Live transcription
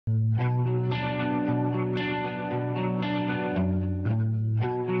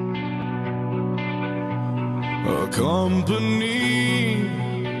company,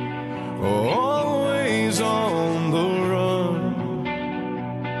 always on the run,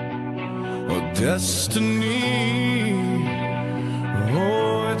 a destiny.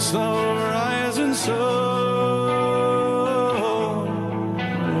 Oh, it's the rising sun.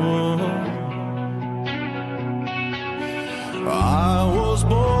 I was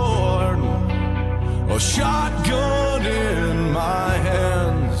born, a shotgun in my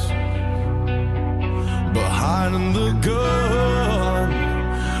hands, behind the gun,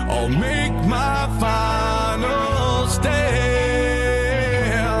 I'll make my final stand.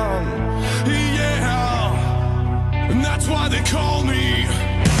 Yeah, and that's why they call me.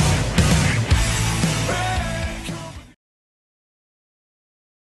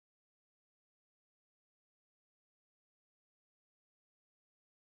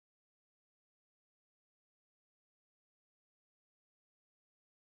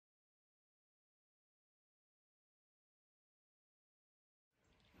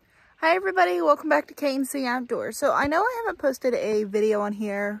 Hi everybody, welcome back to K&C Outdoors. So I know I haven't posted a video on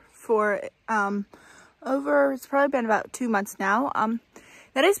here for it's probably been about 2 months now.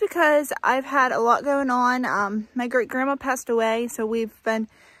 That is because I've had a lot going on. My great grandma passed away, so we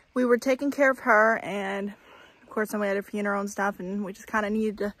were taking care of her, and of course then we had a funeral and stuff, and we just kind of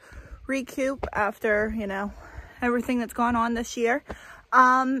needed to recoup after, you know, everything that's gone on this year.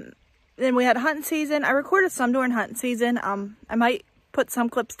 Then we had hunting season. I recorded some during hunting season. I might put some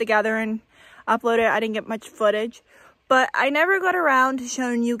clips together and upload it. I didn't get much footage, but I never got around to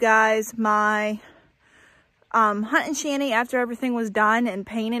showing you guys my hunting shanty after everything was done and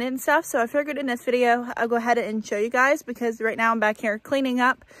painted and stuff. So I figured in this video I'll go ahead and show you guys, because right now I'm back here cleaning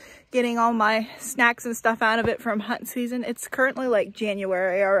up, getting all my snacks and stuff out of it from hunting season. It's currently like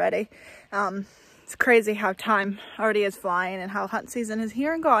January already. It's crazy how time already is flying and how hunting season is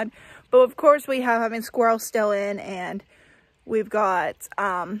here and gone. But of course we have, squirrels still in, and we've got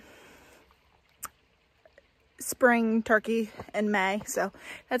spring turkey in May, so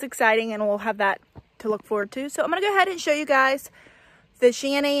that's exciting, and we'll have that to look forward to. So I'm gonna go ahead and show you guys the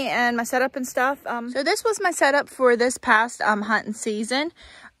shanty and my setup and stuff. So this was my setup for this past hunting season.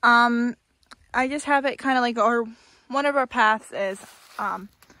 I just have it kind of like one of our paths is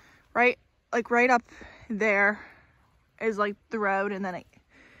right up there is like the road, and then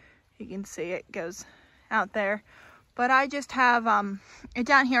you can see it goes out there. But I just have it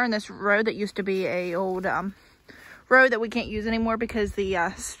down here on this road that used to be a old road that we can't use anymore because the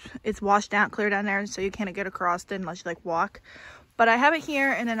it's washed out, clear down there, so you can't get across it unless you like walk. But I have it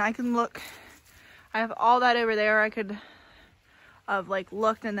here, and then I can look. I have all that over there. I could have like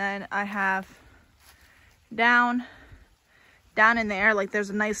looked, and then I have down in there, like there's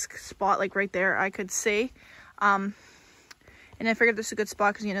a nice spot like right there I could see. And I figured this is a good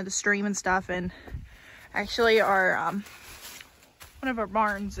spot because, you know, the stream and stuff, and actually our one of our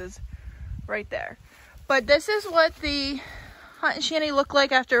barns is right there. But this is what the hunting shanty looked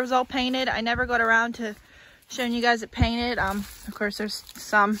like after it was all painted. I never got around to showing you guys it painted. Of course there's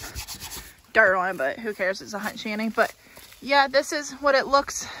some dirt on it, but who cares, it's a hunting shanty. But yeah, this is what it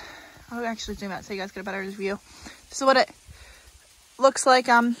looks. I'll actually zoom out so you guys get a better view. This is what it looks like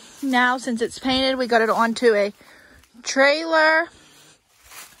now since it's painted. We got it onto a trailer.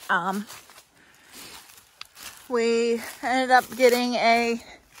 We ended up getting a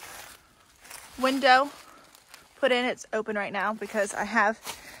window put in. It's open right now because I have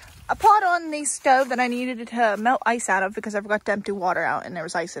a pot on the stove that I needed to melt ice out of because I forgot to empty water out and there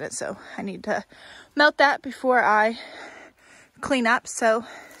was ice in it. So I need to melt that before I clean up. So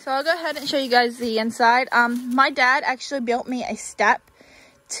I'll go ahead and show you guys the inside. My dad actually built me a step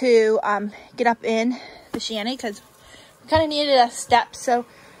to get up in the shanty because we kind of needed a step. So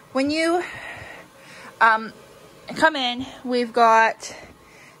when you come in, we've got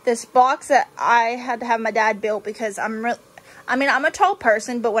this box that I had to have my dad built because I'm a tall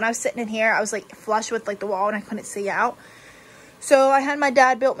person, but when I was sitting in here, I was like flush with like the wall and I couldn't see out. So I had my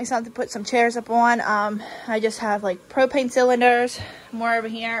dad built me something to put some chairs up on. I just have like propane cylinders, more over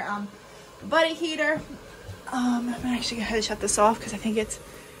here, buddy heater. I'm actually gonna have to shut this off because I think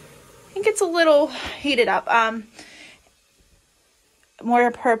it's a little heated up.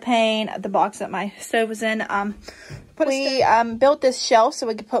 More propane, the box that my stove was in. We built this shelf so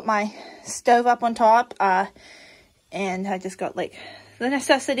we could put my stove up on top, and I just got like the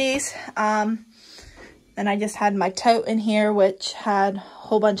necessities. Then I just had my tote in here, which had a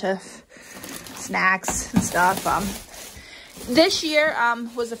whole bunch of snacks and stuff. This year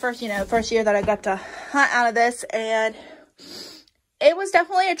was the first year that I got to hunt out of this, and it was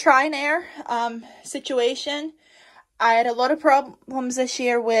definitely a try and error situation. I had a lot of problems this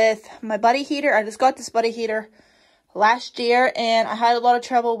year with my buddy heater. I just got this buddy heater last year, and I had a lot of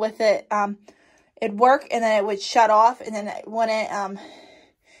trouble with it. It'd work, and then it would shut off, and then it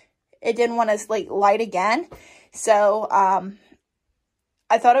didn't want to like light again. So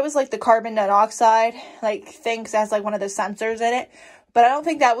I thought it was like the carbon monoxide like thing, 'cause it has like one of those sensors in it, but I don't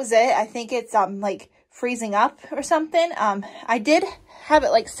think that was it. I think it's like freezing up or something. I did have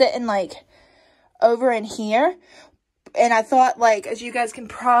it like sitting like over in here, and I thought, like, as you guys can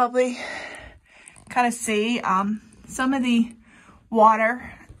probably kind of see, some of the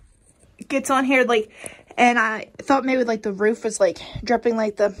water gets on here, like, and I thought maybe like the roof was like dripping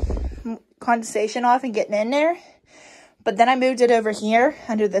like the condensation off and getting in there. But then I moved it over here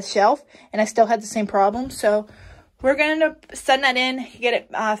under the shelf, and I still had the same problem. So we're going to end up sending that in, get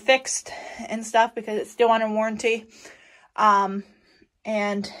it fixed and stuff, because it's still under warranty.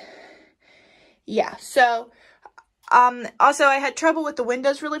 And yeah, so also I had trouble with the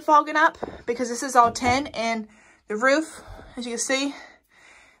windows really fogging up, because this is all tin, and the roof, as you can see,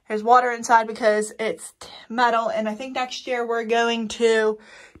 there's water inside because it's metal. And I think next year we're going to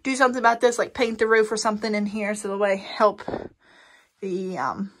do something about this, like paint the roof or something in here, so the way help the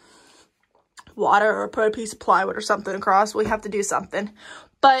water, or put a piece of plywood or something across. We have to do something.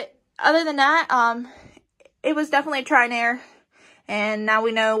 But other than that, it was definitely a try and error, and now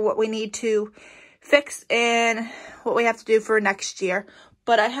we know what we need to fix and what we have to do for next year.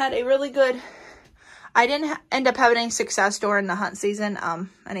 But I had a really good, I didn't end up having any success during the hunt season. I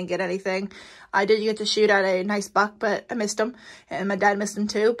didn't get anything. I did get to shoot at a nice buck, but I missed him, and my dad missed him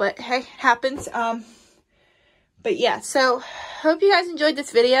too. But hey, it happens. But yeah, so hope you guys enjoyed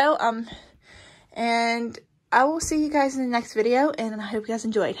this video. And I will see you guys in the next video, and I hope you guys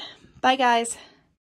enjoyed. Bye, guys.